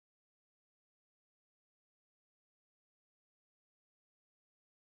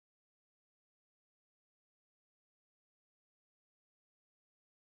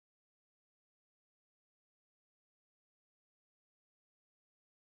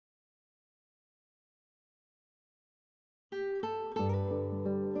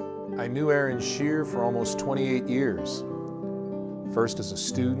I knew Aaron Shearer for almost 28 years. First as a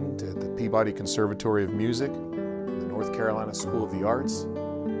student at the Peabody Conservatory of Music, the North Carolina School of the Arts,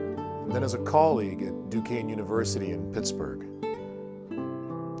 and then as a colleague at Duquesne University in Pittsburgh,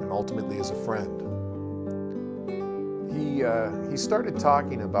 and ultimately as a friend. He started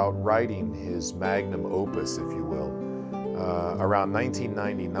talking about writing his magnum opus, if you will, around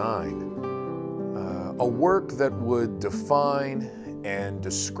 1999, a work that would define and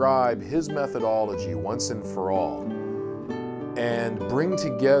describe his methodology once and for all, and bring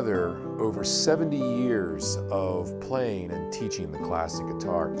together over 70 years of playing and teaching the classic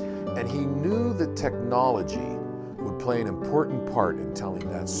guitar. And he knew that technology would play an important part in telling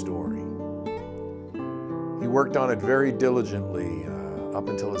that story. He worked on it very diligently up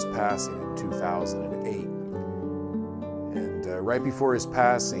until his passing in 2008. And right before his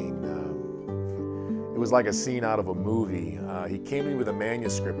passing, it was like a scene out of a movie. He came to me with a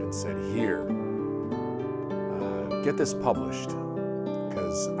manuscript and said, "Here, get this published,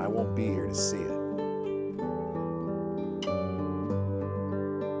 because I won't be here to see it."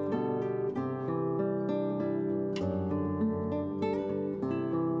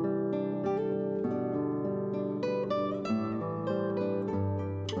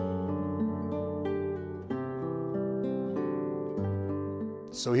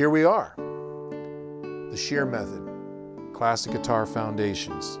 So here we are, the Shearer Method, Classic Guitar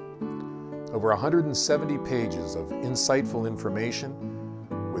Foundations. Over 170 pages of insightful information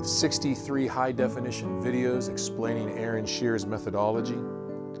with 63 high-definition videos explaining Aaron Shearer's methodology,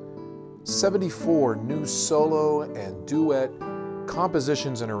 74 new solo and duet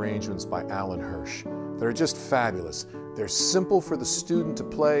compositions and arrangements by Alan Hirsch that are just fabulous. They're simple for the student to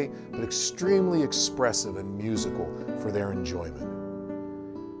play, but extremely expressive and musical for their enjoyment.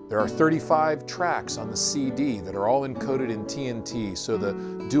 There are 35 tracks on the CD that are all encoded in TNT, so the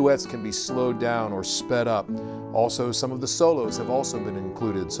duets can be slowed down or sped up. Also, some of the solos have also been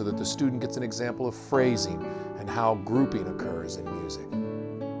included so that the student gets an example of phrasing and how grouping occurs in music.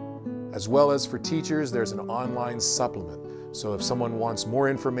 As well as for teachers, there's an online supplement. So if someone wants more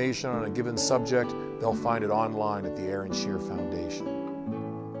information on a given subject, they'll find it online at the Aaron Shearer Foundation.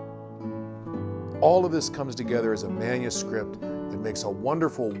 All of this comes together as a manuscript that makes a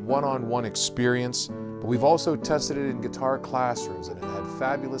wonderful one-on-one experience, but we've also tested it in guitar classrooms and it had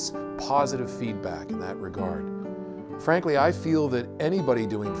fabulous positive feedback in that regard. Frankly, I feel that anybody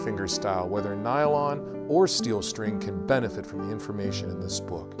doing fingerstyle, whether nylon or steel string, can benefit from the information in this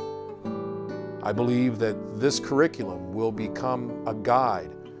book. I believe that this curriculum will become a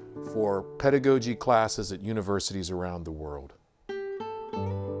guide for pedagogy classes at universities around the world.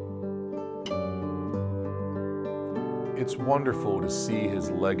 It's wonderful to see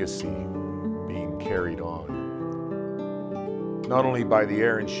his legacy being carried on, not only by the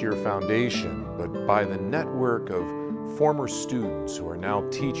Aaron Shearer Foundation, but by the network of former students who are now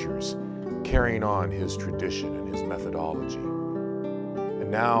teachers carrying on his tradition and his methodology. And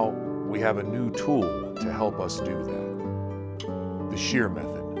now we have a new tool to help us do that. The Shearer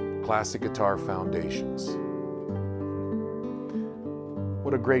Method, Classic Guitar Foundations.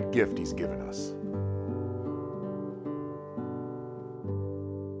 What a great gift he's given us.